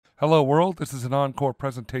Hello, world. This is an encore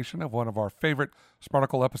presentation of one of our favorite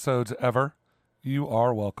Smarticle episodes ever. You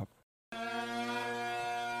are welcome.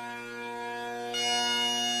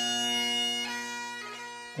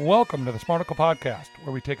 Welcome to the Smarticle Podcast,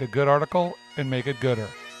 where we take a good article and make it gooder.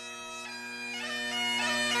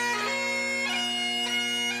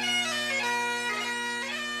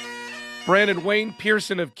 Brandon Wayne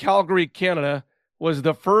Pearson of Calgary, Canada, was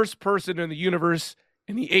the first person in the universe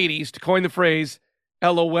in the 80s to coin the phrase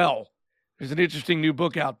LOL. There's an interesting new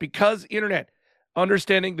book out, Because Internet,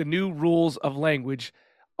 Understanding the New Rules of Language,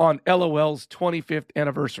 on LOL's 25th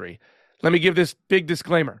anniversary. Let me give this big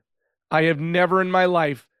disclaimer. I have never in my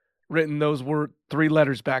life written those three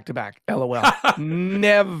letters back to back, LOL.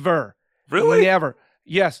 Never. Really? Never.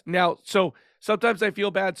 Yes. Now, so sometimes I feel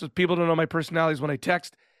bad, so people don't know my personalities when I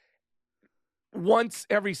text. Once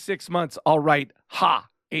every 6 months, I'll write HA,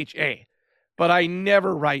 H-A. But I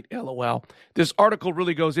never write LOL. This article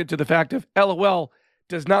really goes into the fact of LOL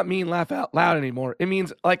does not mean laugh out loud anymore. It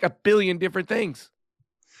means like a billion different things.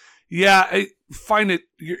 Yeah, I find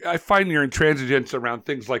your intransigence around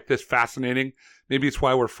things like this fascinating. Maybe it's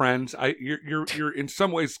why we're friends. You're in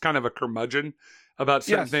some ways kind of a curmudgeon about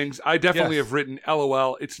certain things. I definitely have written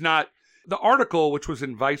LOL. It's not the article, which was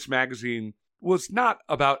in Vice magazine, was not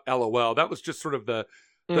about LOL. That was just sort of the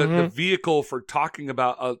vehicle for talking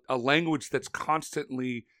about a language that's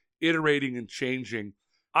constantly iterating and changing.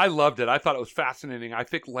 I loved it. I thought it was fascinating. I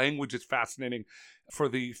think language is fascinating. For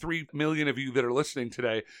the 3 million of you that are listening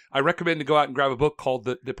today, I recommend to go out and grab a book called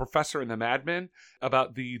The Professor and the Madman,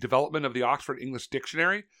 about the development of the Oxford English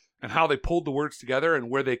Dictionary and how they pulled the words together and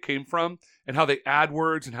where they came from and how they add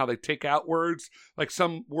words and how they take out words. Like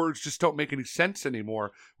some words just don't make any sense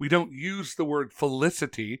anymore. We don't use the word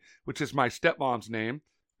felicity, which is my stepmom's name,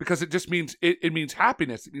 because it just means it means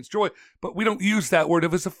happiness, it means joy, but we don't use that word.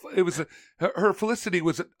 Her felicity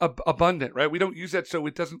was abundant, right? We don't use that, so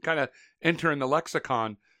it doesn't kind of enter in the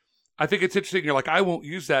lexicon. I think it's interesting. You're like, I won't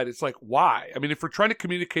use that. It's like, why? I mean, if we're trying to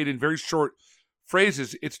communicate in very short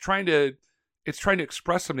phrases, it's trying to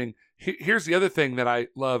express something. Here's the other thing that I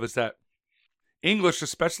love is that English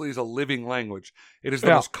especially is a living language. It is the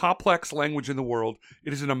most complex language in the world.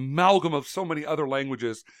 It is an amalgam of so many other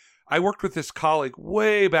languages. I worked with this colleague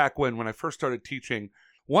way back when I first started teaching.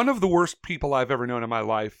 One of the worst people I've ever known in my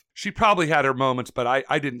life. She probably had her moments, but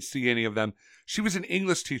I didn't see any of them. She was an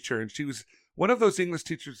English teacher, and she was one of those English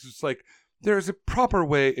teachers who's like, there is a proper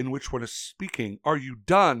way in which one is speaking. Are you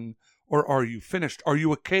done or are you finished? Are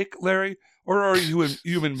you a cake, Larry, or are you a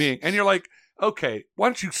human being? And you're like, okay, why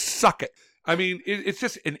don't you suck it? I mean, it's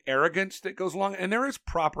just an arrogance that goes along, and there is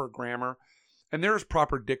proper grammar. And there is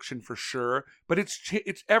proper diction for sure, but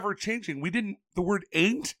it's ever changing. The word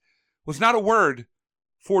ain't was not a word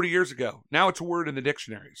 40 years ago. Now it's a word in the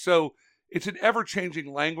dictionary. So it's an ever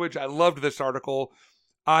changing language. I loved this article.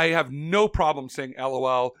 I have no problem saying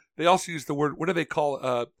LOL. They also use the word, what do they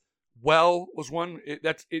call, well was one.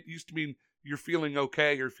 It used to mean you're feeling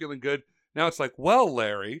okay, you're feeling good. Now it's like, well,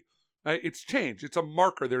 Larry, it's changed. It's a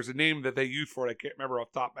marker. There's a name that they use for it. I can't remember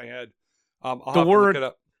off the top of my head. I'll have to look it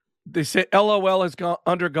up. They say LOL has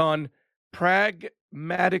undergone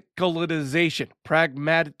pragmaticalization.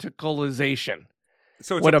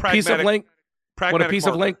 So it's when a piece of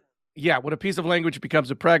language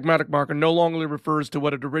becomes a pragmatic marker, no longer refers to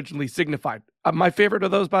what it originally signified. My favorite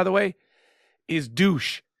of those, by the way, is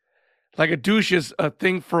douche. Like a douche is a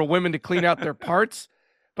thing for women to clean out their parts,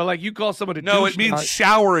 but like you call someone a douche. No, it means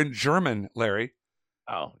shower in German, Larry.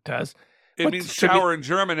 Oh, it does. It means shower in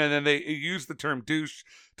German, and then they use the term douche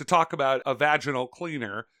to talk about a vaginal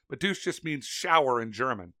cleaner, but douche just means shower in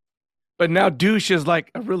German. But now douche is like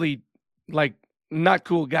a really, like, not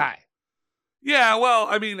cool guy. Yeah, well,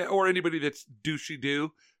 I mean, or anybody that's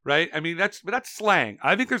douchey-do, right? I mean, that's slang.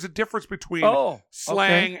 I think there's a difference between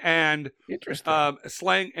slang and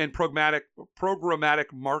slang and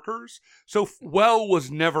programmatic markers. So well was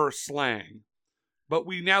never slang. But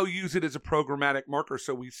we now use it as a programmatic marker.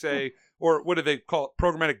 So we say, or what do they call it?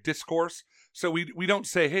 Programmatic discourse. So we don't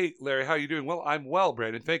say, hey, Larry, how are you doing? Well, I'm well,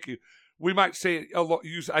 Brandon. Thank you. We might say,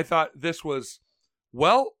 I thought this was,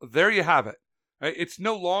 well, there you have it. Right? It's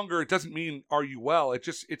no longer, it doesn't mean, are you well? It's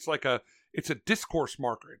a discourse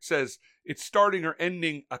marker. It says it's starting or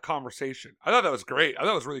ending a conversation. I thought that was great. I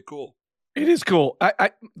thought it was really cool. It is cool.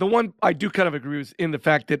 The one I do kind of agree with in the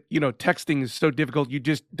fact that, texting is so difficult. You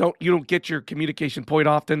don't get your communication point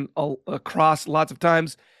often across lots of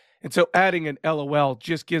times. And so adding an LOL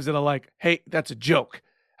just gives it a like, hey, that's a joke.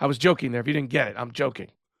 I was joking there. If you didn't get it, I'm joking.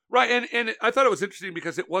 Right. And I thought it was interesting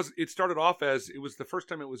because it started off as, it was the first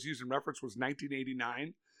time it was used in reference was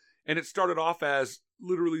 1989. And it started off as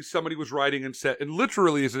literally somebody was writing and said, and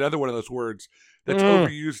literally is another one of those words that's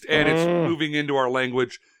overused and it's moving into our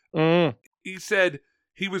language. He said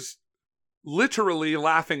he was literally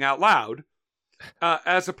laughing out loud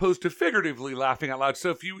as opposed to figuratively laughing out loud.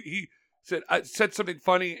 So if he said something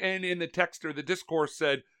funny and in the text or the discourse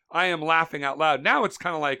said, I am laughing out loud. Now it's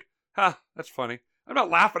kind of like, that's funny. I'm not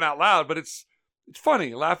laughing out loud, but it's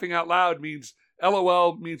funny. Laughing out loud means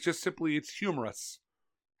LOL means just simply it's humorous.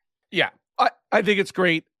 Yeah, I think it's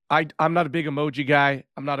great. I'm not a big emoji guy.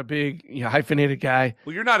 I'm not a big hyphenated guy.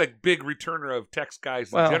 Well, you're not a big returner of text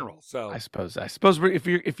guys in general. So I suppose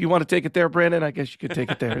if you want to take it there, Brandon, I guess you could take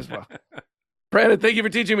it there as well. Brandon, thank you for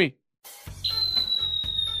teaching me.